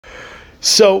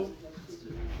So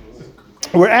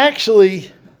we're actually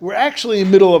in the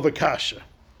middle of a kasha.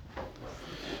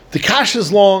 The kasha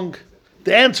is long,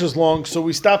 the answer is long, so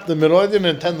we stopped in the middle. I didn't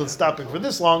intend on stopping for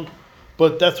this long,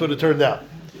 but that's what it turned out.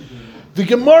 The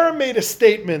Gemara made a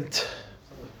statement.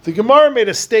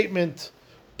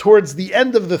 Towards the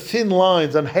end of the thin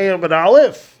lines on Hayam and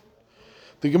Aleph.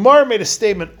 The Gemara made a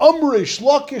statement. Amrish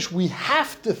Lakish, we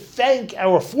have to thank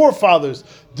our forefathers.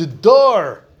 The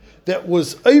dar that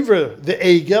was over the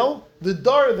Egel, the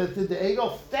dar that did the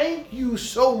Egel. Thank you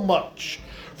so much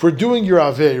for doing your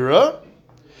Aveira,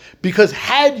 because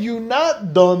had you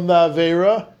not done the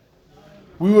Aveira,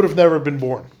 we would have never been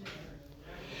born.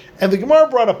 And the Gemara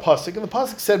brought a pasuk, and the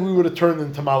pasuk said we would have turned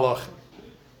into malach,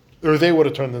 or they would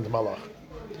have turned into malach.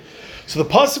 So the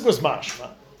pasuk was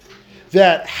mashma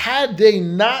that had they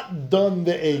not done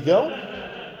the egel,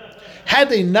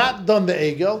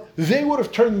 they would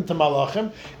have turned into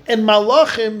malachim, and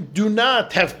malachim do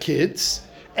not have kids,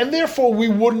 and therefore we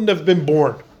wouldn't have been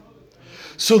born.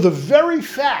 So the very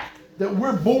fact that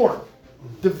we're born,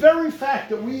 the very fact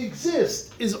that we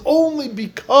exist, is only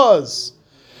because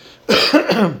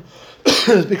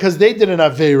because they did an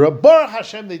Aveira. Baruch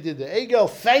Hashem, they did the Egel.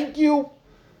 Thank you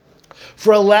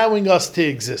for allowing us to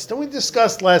exist. And we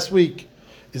discussed last week,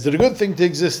 is it a good thing to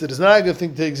exist? It is not a good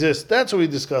thing to exist. That's what we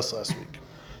discussed last week.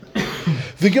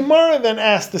 The Gemara then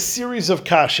asked a series of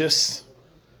kashas.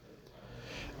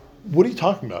 What are you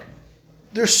talking about?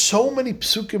 There's so many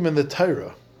psukim in the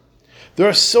Torah. There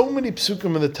are so many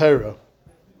psukim in the Torah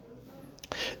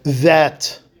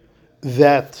that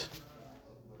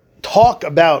talk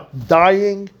about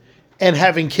dying and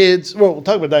having kids. Well, we'll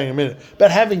talk about dying in a minute.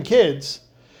 But having kids,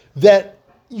 that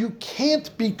you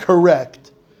can't be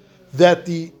correct that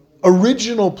the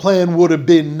original plan would have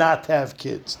been not to have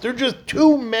kids. There are just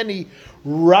too many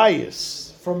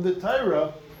rayas from the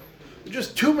Torah.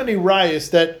 Just too many rayas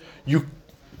that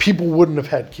people wouldn't have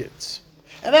had kids.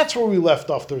 And that's where we left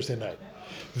off Thursday night.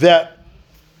 That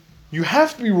you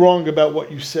have to be wrong about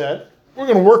what you said. We're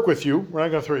going to work with you. We're not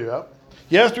going to throw you out.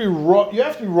 You have to be wrong. You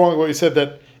have to be wrong about what you said,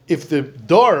 that if the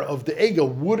dar of the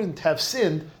Egel wouldn't have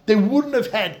sinned, they wouldn't have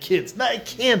had kids. No, it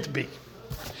can't be.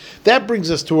 That brings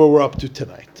us to where we're up to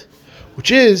tonight,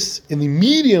 which is in the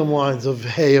medium lines of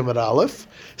Hayam and Aleph,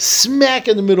 smack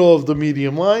in the middle of the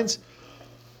medium lines.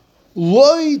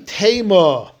 Loi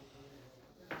tema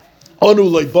anu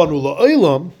leibanu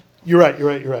la'olam. You're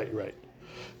right.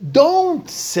 Don't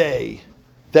say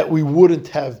that we wouldn't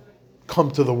have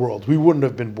come to the world. We wouldn't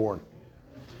have been born.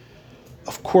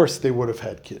 Of course they would have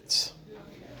had kids.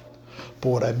 But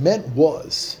what I meant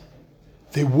was,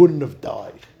 they wouldn't have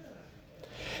died.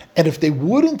 And if they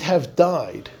wouldn't have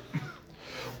died,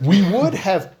 we would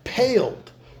have paled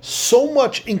so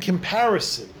much in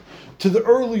comparison to the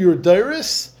earlier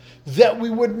Dairis that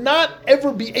we would not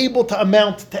ever be able to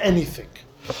amount to anything.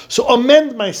 So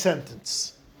amend my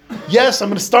sentence. Yes, I'm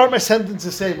going to start my sentence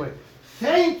the same way.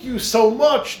 Thank you so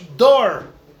much, Dar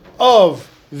of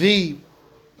the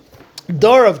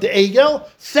Egel.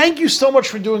 Thank you so much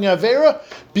for doing Avera,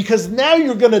 because now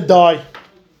you're going to die.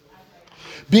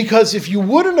 Because if you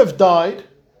wouldn't have died,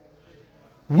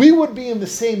 we would be in the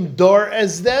same Dar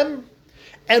as them,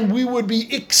 and we would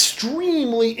be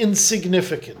extremely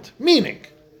insignificant. Meaning,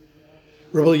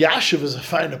 Rabbi Yashiv is a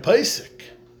fine Pesach.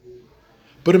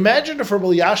 But imagine if Rabbi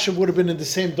Yashiv would have been in the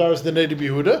same Dar as the Nedi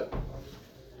Yehuda.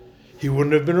 He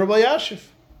wouldn't have been Rabbi Yashiv.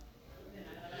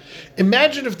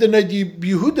 Imagine if the Nedi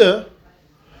Yehuda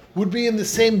would be in the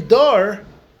same Dar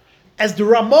as the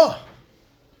Ramah.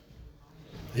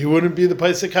 He wouldn't be the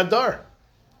Pesach Hadar.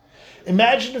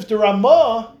 Imagine if the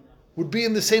Ramah would be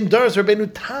in the same Dar as Rabbeinu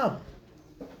Tam.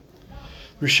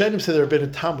 Rishonim said that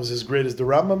Rabbeinu Tam was as great as the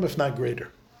Rambam, if not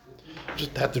greater.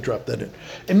 Just had to drop that in.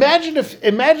 Imagine if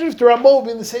the Ramah would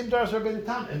be in the same Dar as Rabbeinu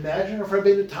Tam. Imagine if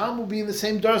Rabbeinu Tam would be in the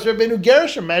same Dar as Rabbeinu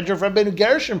Gershom. Imagine if Rabbeinu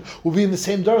Gershom would be in the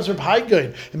same Dar as Rav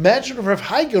Haigain. Imagine if Rav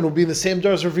Haigain would be in the same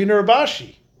Dar as Ravina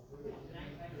Rabashi.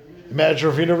 Imagine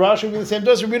if Ravina Rabashi would be in the same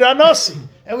Dar as Ravina Anasi.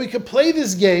 And we could play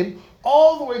this game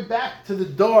all the way back to the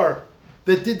Dar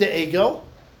that did the Egel,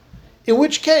 in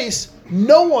which case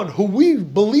no one who we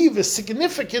believe is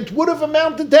significant would have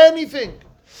amounted to anything.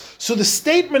 So the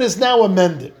statement is now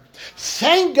amended.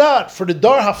 Thank God for the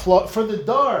Dar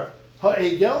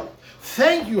Ha'egel.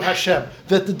 Thank you, Hashem,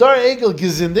 that the Dar Egel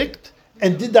gezindigt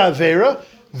and did the Avera.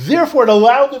 Therefore, it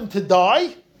allowed him to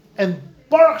die. And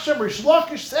Baruch Hashem, Rish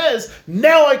Lakish says,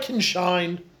 now I can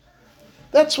shine.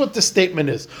 That's what the statement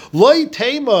is. Loi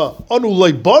tema anu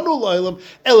leibanu la'olam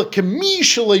ela kemi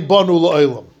sheleibanu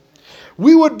la'olam.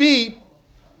 We would be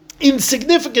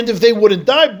insignificant if they wouldn't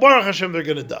die. Baruch Hashem, they're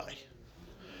going to die.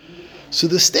 So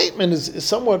the statement is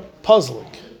somewhat puzzling.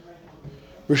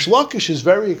 Rish Lakish is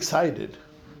very excited.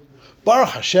 Baruch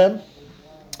Hashem,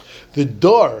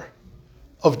 the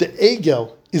of the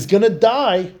Egel is going to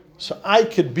die, so I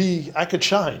could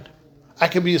shine. I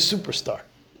could be a superstar.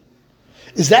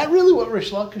 Is that really what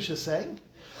Rish Lakish is saying?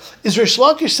 Is Rish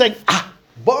Lakish saying,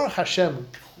 Baruch Hashem,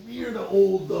 clear the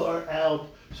old door out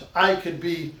so I could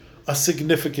be a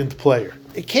significant player?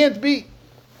 It can't be.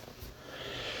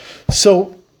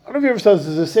 So, I don't know if you ever saw this,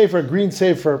 there's a sefer, a green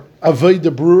sefer,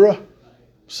 Avodah Brura.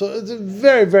 So it's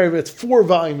it's 4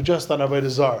 volumes just on Avodah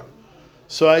Zarah.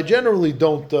 So I generally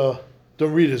don't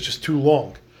read it, it's just too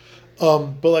long.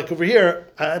 But like over here,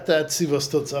 I had to add Siva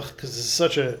Stutzach, because it's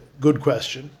such a good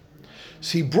question.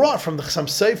 So he brought from the Chassam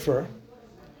Sefer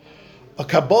a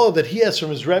Kabbalah that he has from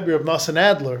his Rebbe, Rav Nosson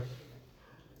Adler.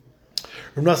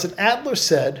 Rav Nosson Adler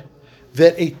said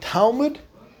that a Talmud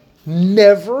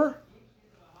never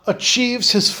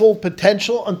achieves his full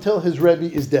potential until his Rebbe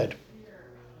is dead.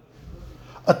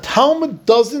 A Talmud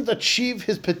doesn't achieve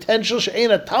his potential. She'ein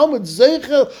a Talmud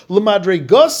zeicha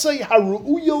l'madregosei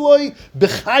haru'uyaloi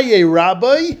b'chaye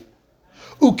rabbi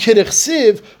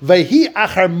u'kirichsiv vayhi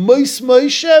achar mois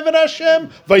Moshe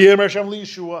v'Hashem vayemer Hashem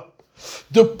liYeshua.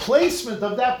 The placement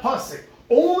of that pasuk,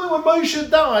 only when Moshe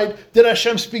died did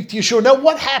Hashem speak to Yeshua. Now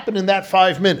what happened in that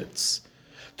 5 minutes?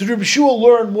 Did Rabbi Yeshua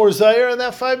learn more Zayir in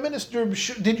that 5 minutes? Did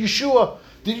Yeshua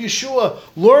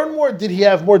learn more? Did he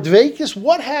have more dveikis?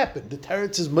 What happened? The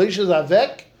Teretz is Moshe's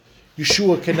Avek.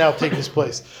 Yeshua can now take his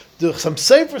place. Some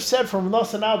Sefer said from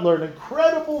Nosson Adler, an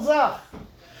incredible Zach.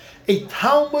 A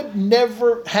Talmud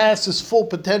never has his full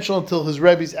potential until his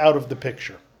Rebbe's out of the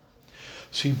picture.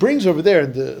 So he brings over there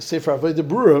in the Sefer Avodah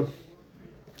Brura,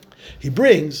 he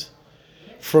brings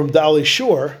from Dali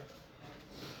Shur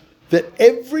that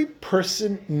every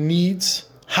person needs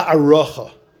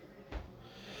ha'aracha.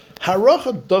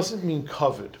 Ha'aracha doesn't mean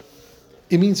covet.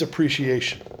 It means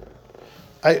appreciation.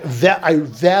 I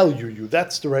value you.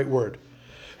 That's the right word.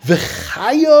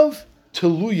 V'chayav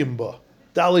teluyim ba.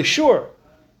 Dali Shur.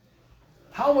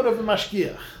 Talmud of the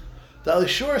Mashgiach. Dali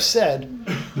Shur said,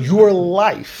 your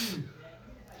life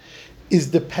is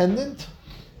dependent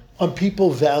on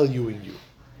people valuing you.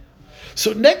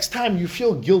 So next time you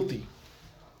feel guilty,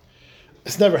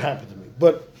 it's never happened to me,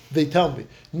 but they tell me,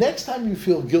 next time you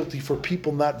feel guilty for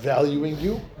people not valuing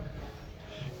you,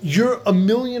 you're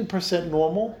 1,000,000%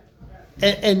 normal,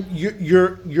 and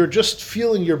you're just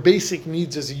feeling your basic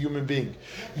needs as a human being.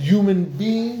 Human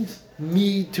beings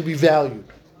need to be valued.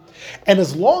 And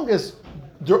as long as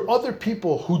there are other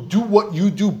people who do what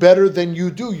you do better than you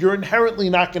do, you're inherently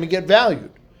not going to get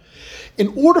valued.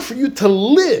 In order for you to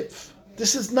live,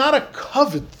 this is not a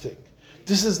covet thing.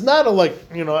 This is not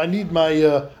I need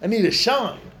a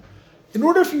shine. In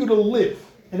order for you to live,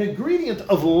 an ingredient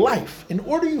of life, in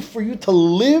order for you to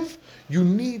live, you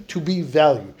need to be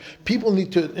valued. People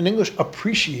need to, in English,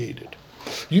 appreciated.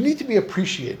 You need to be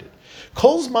appreciated.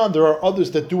 Kolzman, there are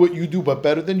others that do what you do, but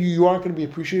better than you. You aren't going to be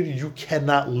appreciated. You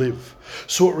cannot live.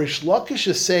 So what Rish Lakish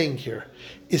is saying here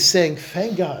is saying,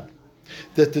 thank God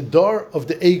that the dar of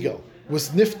the Egel was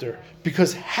nifter,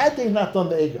 because had they not done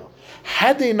the Egel,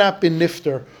 had they not been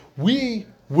nifter, we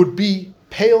would be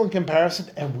pale in comparison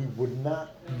and we would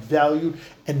not be valued.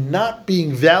 And not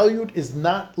being valued is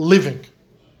not living.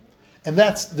 And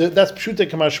that's Pshutei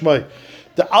Kamashmai.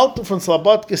 The Alter von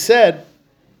Slabodka said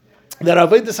that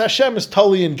Avodas Hashem is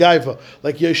Tali and Gaiva.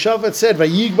 Like Yeshavat said,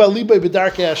 Vayigba libay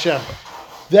b'darkei Hashem.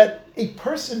 That a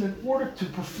person, in order to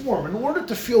perform, in order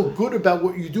to feel good about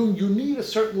what you're doing, you need a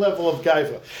certain level of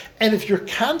Gaiva. And if you're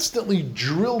constantly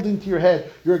drilled into your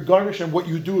head, you're a garnish and what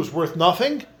you do is worth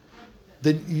nothing,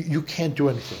 then you can't do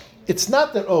anything. It's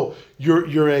not that,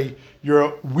 you're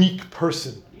a weak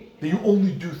person, that you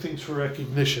only do things for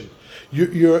recognition.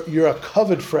 You're a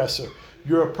covet fresser.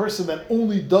 You're a person that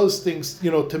only does things,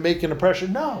 to make an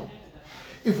impression. No.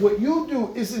 If what you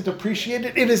do isn't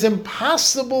appreciated, it is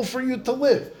impossible for you to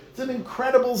live. It's an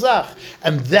incredible zach.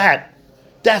 And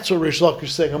that's what Rish Lakish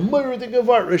is saying. A mirror thing of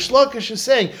art. Rish Lakish is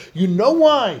saying, you know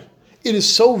why it is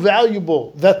so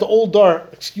valuable that the old dar,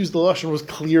 excuse the Lashon, was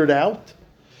cleared out?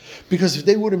 Because if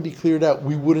they wouldn't be cleared out,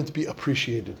 we wouldn't be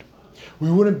appreciated.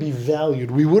 We wouldn't be valued.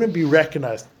 We wouldn't be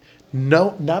recognized.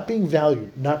 No, not being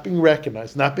valued, not being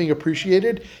recognized, not being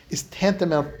appreciated is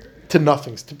tantamount to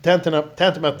nothing,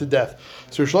 tantamount to death.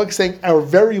 So Rish Lakish is saying our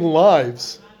very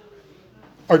lives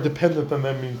are dependent on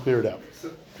them being cleared out. So,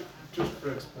 just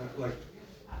for example,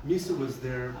 Misa was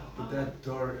there, but that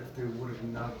door, if they would have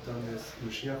not done this,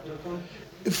 Mashiach would have come?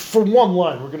 For one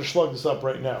line, we're going to slug this up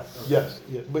right now. Okay. Yes,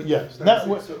 yeah, but yes.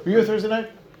 Were you here Thursday night?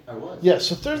 I was. Yeah,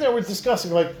 so Thursday we're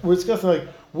discussing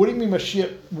what do you mean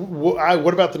Mashiach?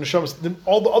 What about the neshamas? Then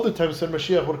all the other times said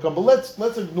Mashiach would have come, but let's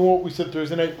ignore what we said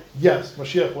Thursday night. Yes,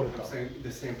 Mashiach would have I'm come. saying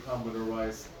the same problem would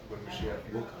arise when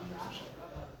Mashiach will come.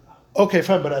 Okay,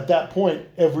 fine, but at that point,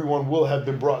 everyone will have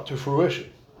been brought to fruition.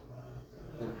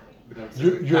 But I'm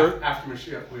saying, You're- after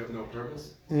Mashiach, we have no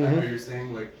purpose. Mhm. I know you're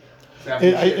saying like it's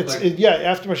after Mashiach,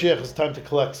 After Mashiach, it's time to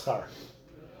collect schar.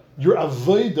 Your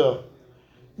avodah,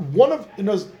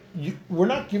 we're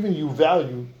not giving you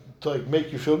value to like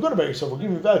make you feel good about yourself. We're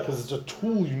giving you value because it's a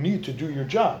tool you need to do your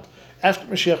job. After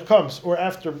Mashiach comes, or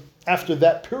after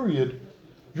that period,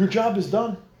 your job is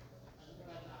done.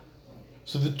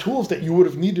 So the tools that you would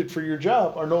have needed for your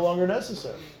job are no longer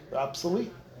necessary. They're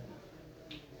obsolete.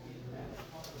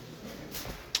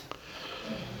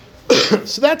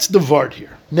 So that's the Vard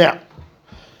here. Now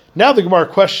the Gemara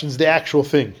questions the actual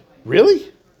thing.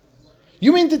 Really?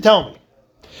 You mean to tell me,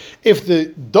 if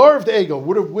the Dar of the Egel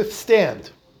would have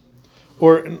withstand,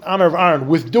 or in honor of Aaron,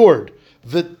 withstood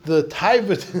the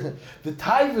taiva the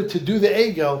taiva to do the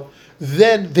Egel,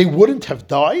 then they wouldn't have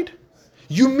died?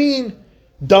 You mean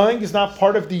dying is not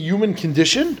part of the human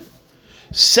condition?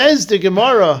 Says the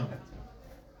Gemara,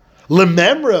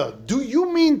 Lememra, do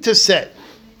you mean to say,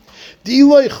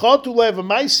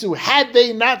 had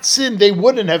they not sinned, they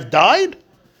wouldn't have died?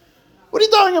 What are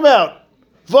you talking about?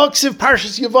 Vaksiv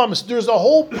Parshas Yavamis. There's a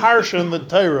whole parsha in the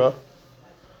Torah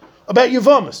about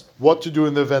Yavamis, what to do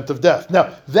in the event of death.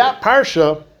 Now, that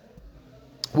parsha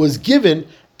was given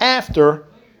after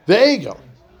the Egel.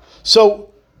 So,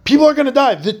 people are going to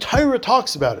die. The Torah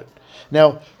talks about it.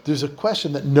 Now, there's a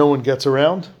question that no one gets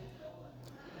around.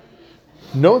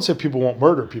 No one said people won't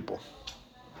murder people.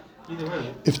 Either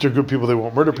way, If they're good people, they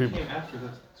won't murder it people. came after the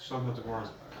Shalom of the Gemara's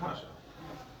Kasha.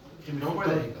 Before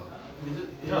they go.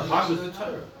 Yeah, Pasha the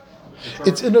Torah.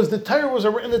 The Torah was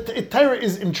around. The Torah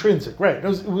is intrinsic, right? It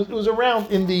was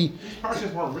around in the. These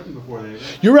parshas weren't written before they.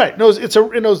 You're right. No, it's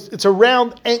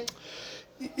around.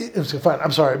 It's fine.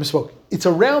 I'm sorry, I misspoke. It's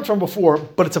around from before,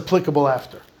 but it's applicable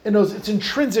after. It's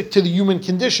intrinsic to the human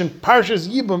condition. Parshas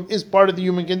Yibum is part of the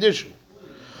human condition.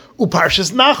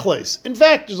 Uparshas Nachles. In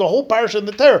fact, there's a whole parsha in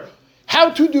the Torah.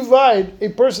 How to divide a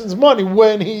person's money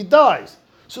when he dies.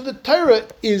 So the Torah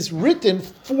is written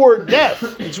for death.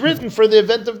 It's written for the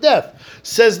event of death.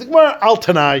 Says the Gemara, Al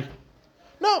Tanai.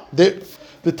 No, the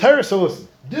Torah says, listen,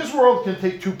 this world can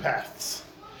take two paths.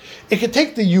 It can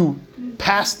take you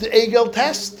pass the Egel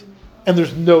test, and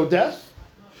there's no death,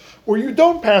 or you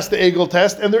don't pass the Egel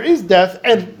test, and there is death,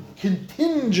 and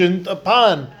contingent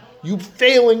upon you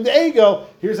failing the Egel,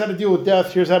 here's how to deal with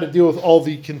death, here's how to deal with all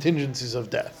the contingencies of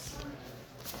death.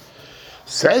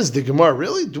 Says the Gemara,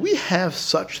 really? Do we have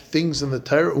such things in the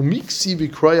Torah? Umiksi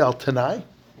v'kroy al Tanai?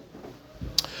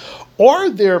 Are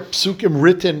there psukim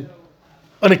written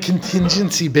on a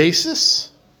contingency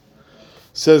basis?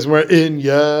 Says we're in,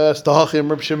 yes, Tahachim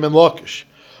Reb Shimon Lakish.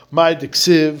 My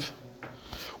Diksiv.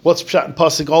 What's Pshat and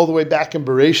Pasuk all the way back in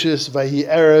Bereshis? Vahi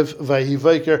Erev, Vahi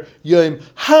Vaiker, Yom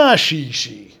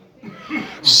HaShishi.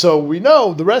 So we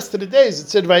know the rest of the days it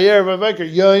said Vahi Erev, Vahi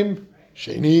Vaiker, Yom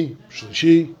Sheni,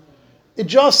 Shlishi. It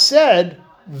just said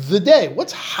the day.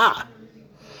 What's Ha?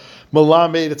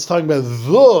 Malamed, it's talking about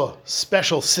the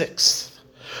special sixth.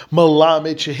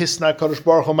 Malamed Shehisna Kadosh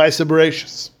Baruch Hu Ma'aseh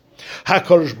Bereshis.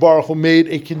 HaKadosh Baruch Hu made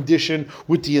a condition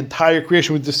with the entire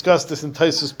creation. We discussed this in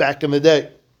Taisus back in the day.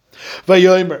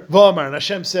 Vayomer, V'amar, and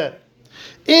Hashem said,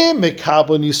 Im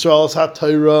mekabel Yisrael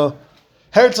HaTorah,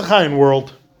 Heretz HaChaim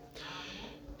world.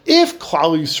 If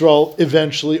Klal Yisrael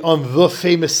eventually on the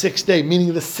famous sixth day,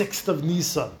 meaning the 6th of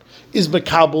Nisan, is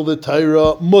mekabel the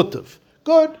Torah mutav,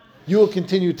 good, you will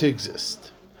continue to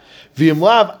exist.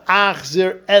 V'imlav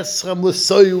achzer eschem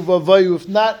l'soyu v'avayu. If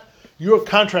not, your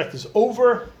contract is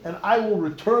over, and I will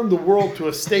return the world to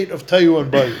a state of Tayu and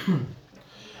Bayu.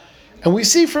 And we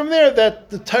see from there that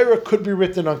the Torah could be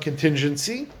written on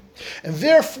contingency, and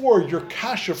therefore your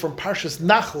kasha from Parshas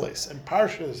Nachles and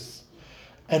Parshas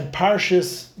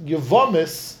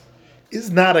Yavamis is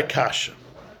not a kasha.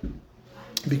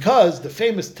 Because the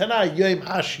famous Tanai Yom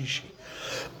HaShishi.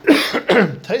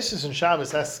 Taisus and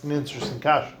Shabbos asks an interesting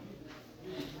kasha.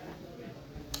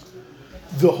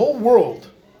 The whole world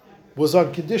was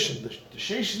on condition, the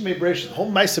Sheshis Mei Bereshis, the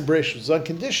whole Ma'aseh Bereshis was on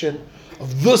condition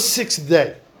of the 6th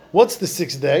day. What's the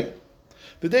 6th day?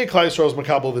 The day Klal Yisrael is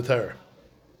Makabel the Torah.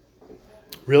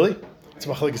 Really? It's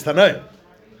Machlekes Tanaim.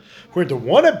 According to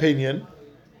one opinion,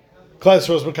 Klal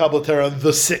Yisrael is Makabel the Torah on the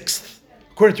 6th.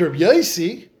 According to Rabbi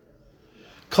Yossi,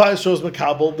 Klal Yisrael is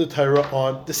Makabel the Torah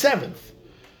on the 7th.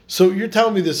 So you're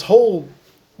telling me this whole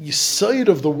Yesod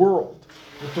of the world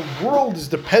that the world is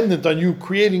dependent on you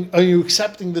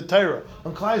accepting the Torah,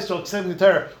 on Klal Yisrael accepting the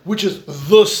Torah, which is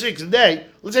the sixth day.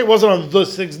 Let's say it wasn't on the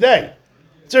sixth day.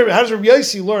 So how does Rabbi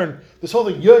Yossi learn this whole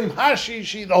thing? Yom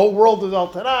Hashishi, the whole world is al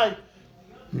Tanai.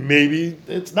 Maybe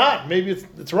it's not. Maybe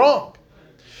it's wrong.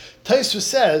 Taisva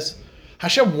says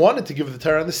Hashem wanted to give the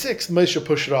Torah on the sixth. Moshe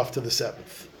pushed it off to the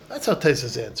seventh. That's how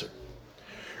Taisva's answer.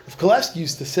 Rav Kalevsky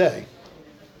used to say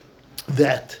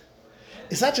that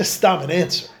it's not just stam an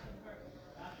answer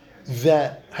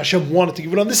that Hashem wanted to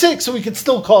give it on the sixth, so we could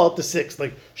still call it the sixth.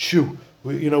 Like,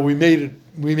 we made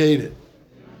it.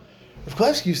 Rav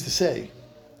Kalevsky used to say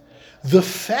the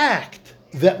fact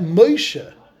that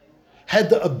Moshe had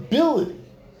the ability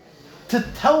to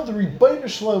tell the Rebbeinu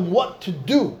Shalom what to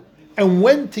do and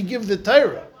when to give the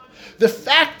Torah, the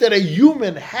fact that a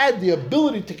human had the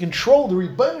ability to control the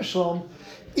Rebbeinu Shalom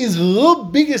is the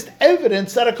biggest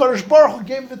evidence that HaKadosh Baruch Hu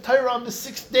gave the Torah on the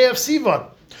sixth day of Sivan.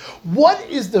 What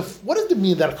does it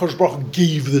mean that HaKadosh Baruch Hu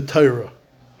gave the Torah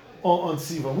on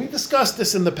Sivan? We discussed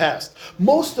this in the past.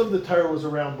 Most of the Torah was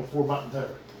around before Matan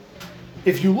Torah.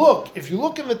 If you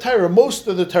look in the Torah, most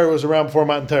of the Torah was around before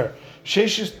Matan Torah. The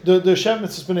Shev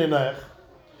Mitzvahs B'nai Noach,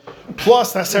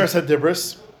 plus Haseres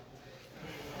HaDibros.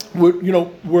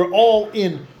 We're all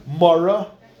in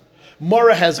Mara.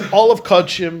 Mara has all of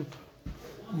Kodshim,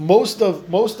 most of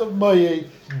Mayeh,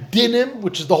 Dinim,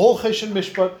 which is the whole Chesed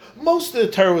Mishpat. Most of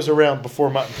the Torah was around before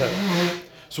Matan Torah.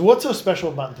 So what's so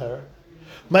special about Matan Torah?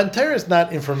 Matan Torah is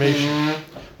not information.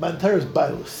 Matan Torah is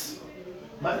Bailus.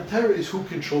 Matan Torah is who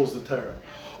controls the Torah.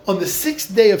 On the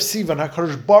sixth day of Sivan,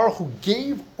 HaKadosh Baruch Hu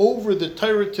gave over the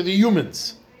Torah to the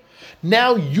humans.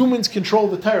 Now humans control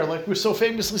the Torah, like we so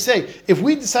famously say. If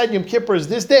we decide Yom Kippur is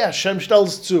this day, Hashem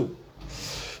shtells too.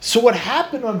 So what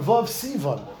happened on Vav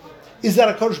Sivan is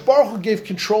that HaKadosh Baruch Hu gave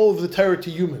control of the Torah to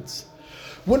humans.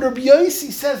 When Rabbi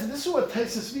Yossi says, and this is what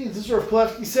Taisus means, this is what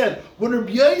Rav Kalevsky said, when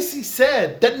Rabbi Yossi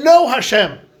said that no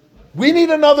Hashem, we need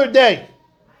another day.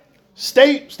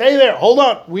 Stay there, hold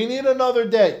on, we need another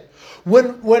day.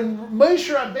 When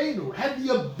Moshe Rabbeinu had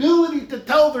the ability to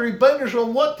tell the Rebbeinu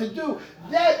Shalom what to do,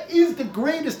 that is the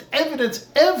greatest evidence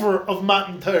ever of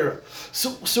Matan Torah. So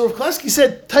Rav Kalevsky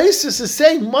said, Taisus is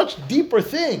saying much deeper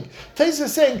thing. Taisus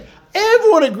is saying,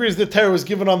 everyone agrees the Torah was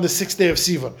given on the sixth day of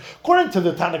Sivan. According to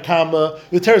the Tanna Kama,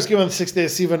 the Torah is given on the sixth day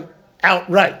of Sivan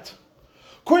outright.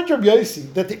 According to Rabbi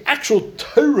Yossi, that the actual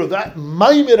Torah, that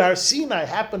Maimed Har Sinai,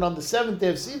 happened on the seventh day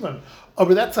of Sivan. Oh,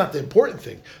 but that's not the important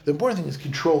thing. The important thing is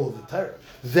control of the Torah.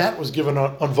 That was given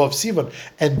on Vav Sivan,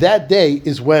 and that day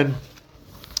is when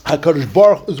HaKadosh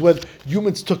Baruch is when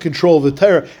humans took control of the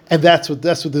Torah, and that's what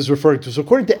this is referring to. So,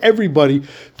 according to everybody,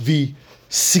 the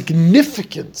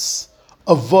significance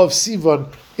of Vav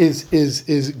Sivan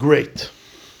is great.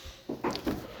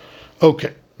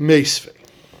 Okay, Meisvei.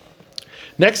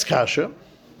 Next kasha.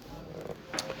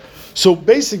 So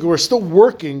basically, we're still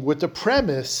working with the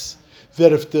premise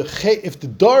that if the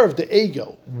dar of the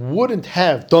egel wouldn't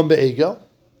have done the egel,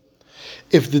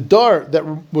 if the dar that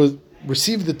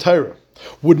received the Torah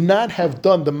would not have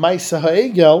done the Maisa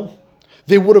HaEgel,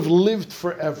 they would have lived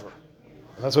forever.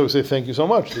 And that's why we say thank you so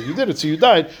much that you did it. So you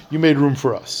died, you made room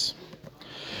for us.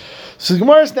 So the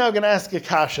Gemara is now going to ask a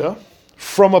kasha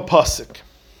from a pasuk.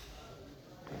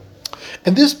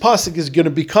 And this pasuk is going to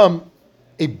become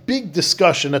a big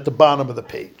discussion at the bottom of the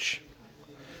page.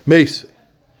 Meisi. It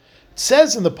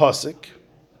says in the pasuk,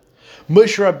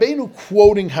 Moshe Rabbeinu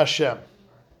quoting Hashem.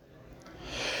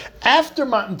 After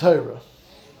Matan Torah,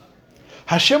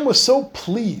 Hashem was so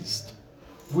pleased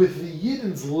with the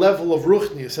Yidden's level of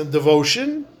ruchnius and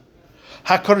devotion,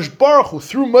 HaKadosh Baruch Hu,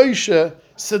 through Moshe,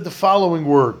 said the following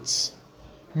words.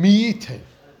 Mi'itein.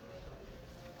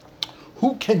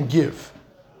 Who can give?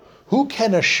 Who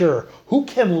can assure? Who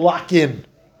can lock in?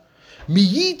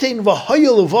 Mi'itein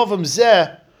v'hayel levavam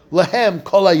zeh lahem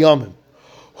kol hayamim.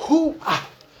 Who?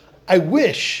 I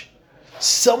wish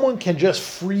someone can just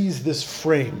freeze this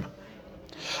frame.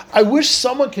 I wish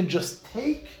someone can just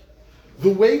take the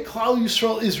way Klal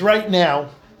Yisrael is right now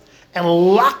and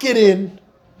lock it in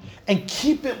and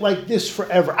keep it like this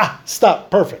forever. Stop.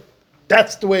 Perfect.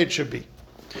 That's the way it should be.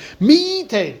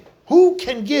 Mi'itein. Who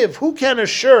can give? Who can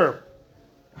assure?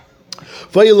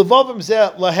 Vayilevavim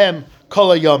zeh lahem kol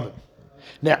hayamim.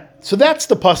 Now, so that's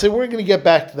the pasuk. We're going to get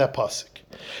back to that pasuk.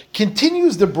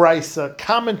 Continues the Brisa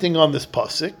commenting on this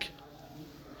pasuk.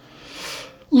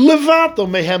 Levato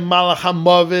mehem malach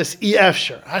hamavis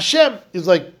iefsher. Hashem is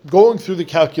like going through the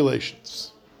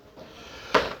calculations.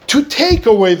 To take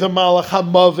away the malach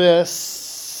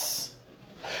hamavis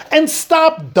and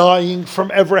stop dying from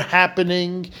ever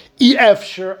happening.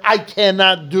 Iefsher, I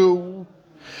cannot do.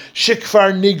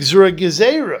 Shekfar nigzra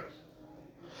gezerah.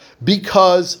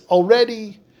 because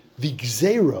already the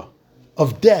Gzeira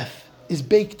of death is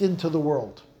baked into the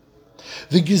world.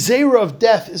 The Gzeira of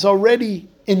death is already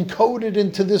encoded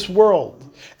into this world.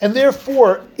 And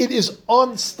therefore, it is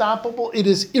unstoppable, it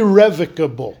is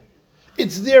irrevocable.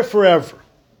 It's there forever.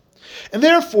 And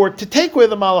therefore, to take away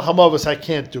the Malach HaMavos, I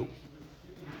can't do.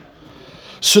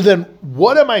 So then,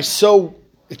 what am I so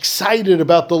excited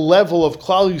about the level of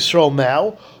Klal Yisrael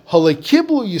now?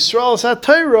 Halekiblu Yisrael as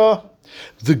HaTorah,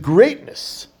 the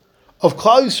greatness of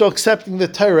Klal Yisrael accepting the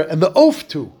Torah, and the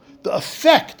oftu, the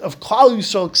effect of Klal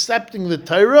Yisrael accepting the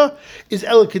Torah, is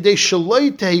Elakadei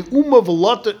Shaloi Tehi Uma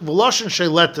V'Lashon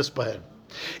Sheiletes Bahem,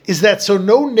 is that so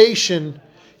no nation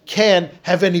can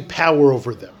have any power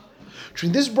over them.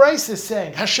 This Bryce is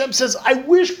saying, Hashem says, I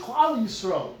wish Klal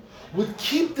Yisrael would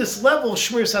keep this level of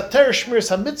Shmiras HaTorah, Shmiras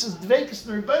HaMitzvahs, Dveikus,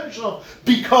 and Rebbeinu Shalom,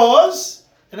 because,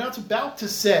 and now it's about to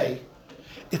say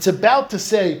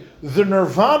the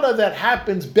nirvana that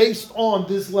happens based on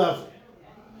this level.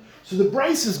 So the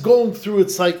Bryce is going through,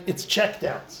 it's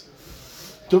checkdowns.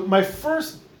 My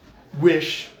first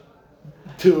wish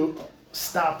to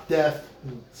stop death,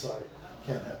 sorry,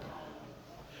 can't happen.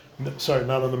 No, sorry,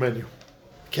 not on the menu.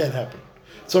 Can't happen.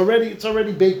 It's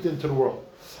already baked into the world.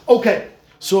 Okay,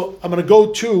 so I'm going to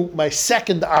go to my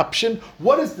second option.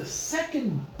 What is the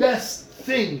second best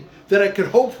thing that I could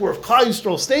hope for if Klal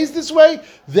Yisrael stays this way?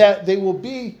 That they will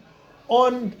be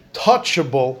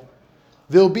untouchable.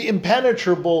 They'll be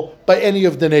impenetrable by any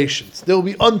of the nations. They'll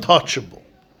be untouchable.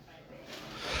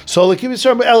 So okay,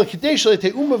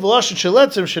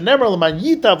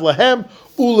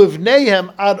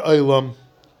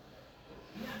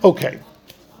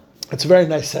 it's a very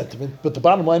nice sentiment, but the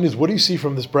bottom line is, what do you see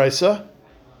from this brisa?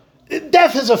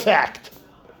 Death is a fact.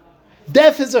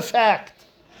 Death is a fact.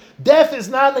 Death is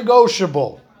not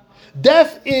negotiable.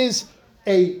 Death is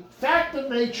a fact of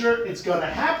nature. It's going to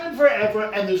happen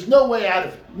forever, and there's no way out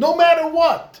of it. No matter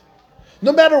what.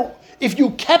 No matter if you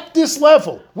kept this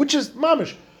level, which is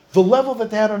mamish, the level that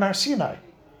they had on Har Sinai.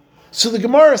 So the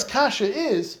Gemara's kasha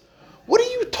is, what are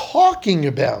you talking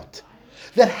about?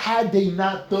 That had they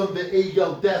not done the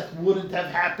Egel, death wouldn't have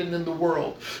happened in the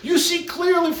world. You see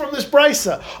clearly from this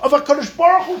brisa of HaKadosh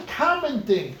Baruch Hu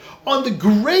commenting on the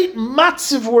great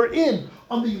matziv we're in,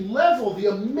 on the level, the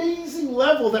amazing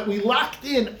level that we locked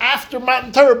in after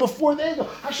Matan Torah, before the Egel.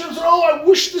 Hashem said, I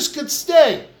wish this could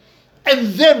stay. And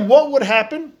then what would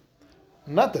happen?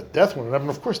 Not that death wouldn't happen.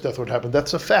 Of course death would happen.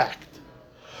 That's a fact.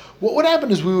 What would happen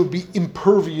is we would be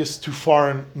impervious to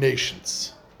foreign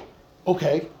nations.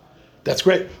 Okay. That's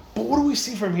great. But what do we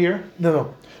see from here?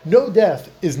 No death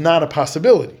is not a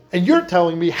possibility. And you're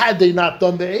telling me, had they not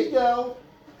done the Egel,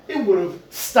 it would have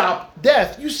stopped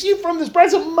death. You see from this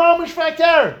brisa, mamish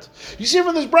fakart. You see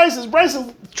from this brisa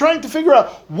is trying to figure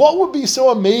out what would be so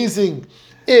amazing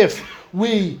if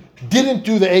we didn't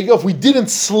do the Egel, if we didn't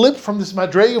slip from this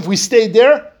madrega, if we stayed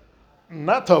there.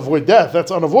 Not to avoid death, that's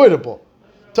unavoidable.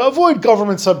 To avoid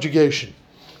government subjugation.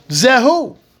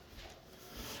 Zehu.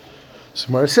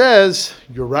 Smar says,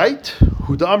 you're right.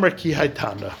 Hudamar ki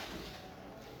haitana.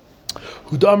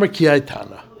 Hudamar ki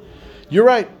haitana. You're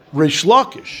right. Reish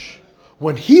Lakish,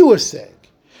 when he was saying,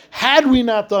 had we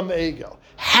not done the Egel,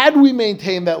 had we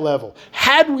maintained that level,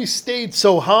 had we stayed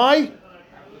so high,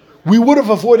 we would have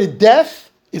avoided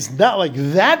death. It's not like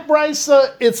that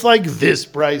brisa, it's like this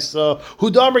brisa.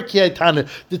 Hudamar ki haitana.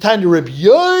 The Tanya Reb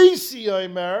Yosi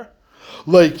Omer,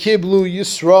 like Kiblu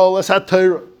Yisrael as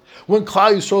HaTorah. When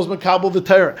Klal Yisrael's makabel the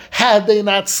Torah, had they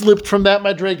not slipped from that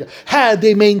madrega, had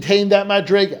they maintained that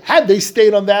madrega, had they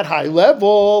stayed on that high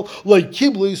level, like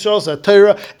Kiblu Yisrael's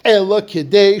Torah, Ela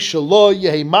Kidei Shalo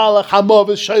Yehi Malach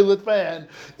Hamavos Sheilet Van,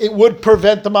 it would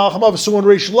prevent the Malach Hamavos. So when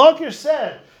Reish Lakish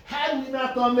said, had we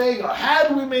not done Mega,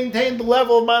 had we maintained the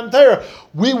level of Matan Torah,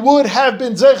 we would have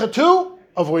been Zecha too,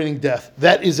 avoiding death.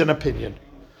 That is an opinion.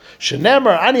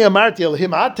 Shenemar Ani Amarti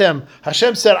Elhim Atem.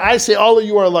 Hashem said, I say all of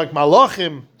you are like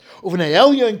Malachim. And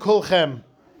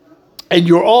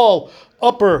you're all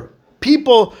upper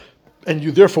people, and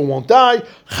you therefore won't die.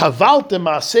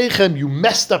 You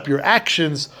messed up your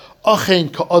actions, so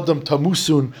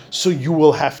you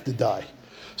will have to die.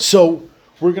 So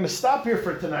we're going to stop here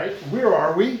for tonight. Where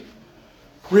are we?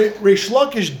 Reish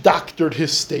Lakish doctored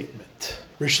his statement.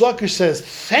 Reish Lakish says,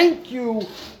 thank you,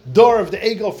 Dor of the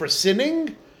Egel, for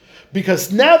sinning,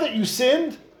 because now that you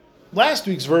sinned, last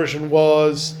week's version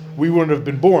was, we wouldn't have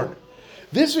been born.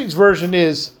 This week's version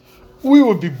is, we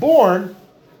would be born,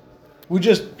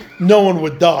 no one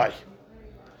would die.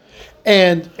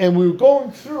 And we were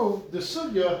going through the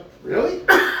sugya, really?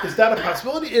 Is that a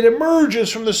possibility? It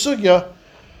emerges from the sugya,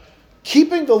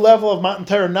 keeping the level of Matan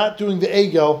Torah, not doing the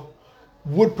Egel,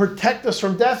 would protect us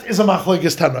from death is a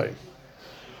machlokes tanoim.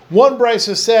 One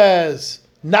brisa says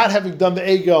not having done the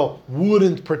egel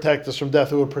wouldn't protect us from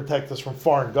death; it would protect us from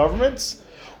foreign governments.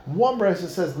 One brisa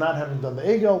says not having done the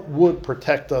egel would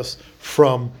protect us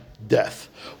from death.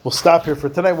 We'll stop here for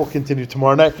tonight. We'll continue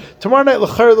tomorrow night. Tomorrow night,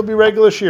 l'chayr, there'll be regular shir.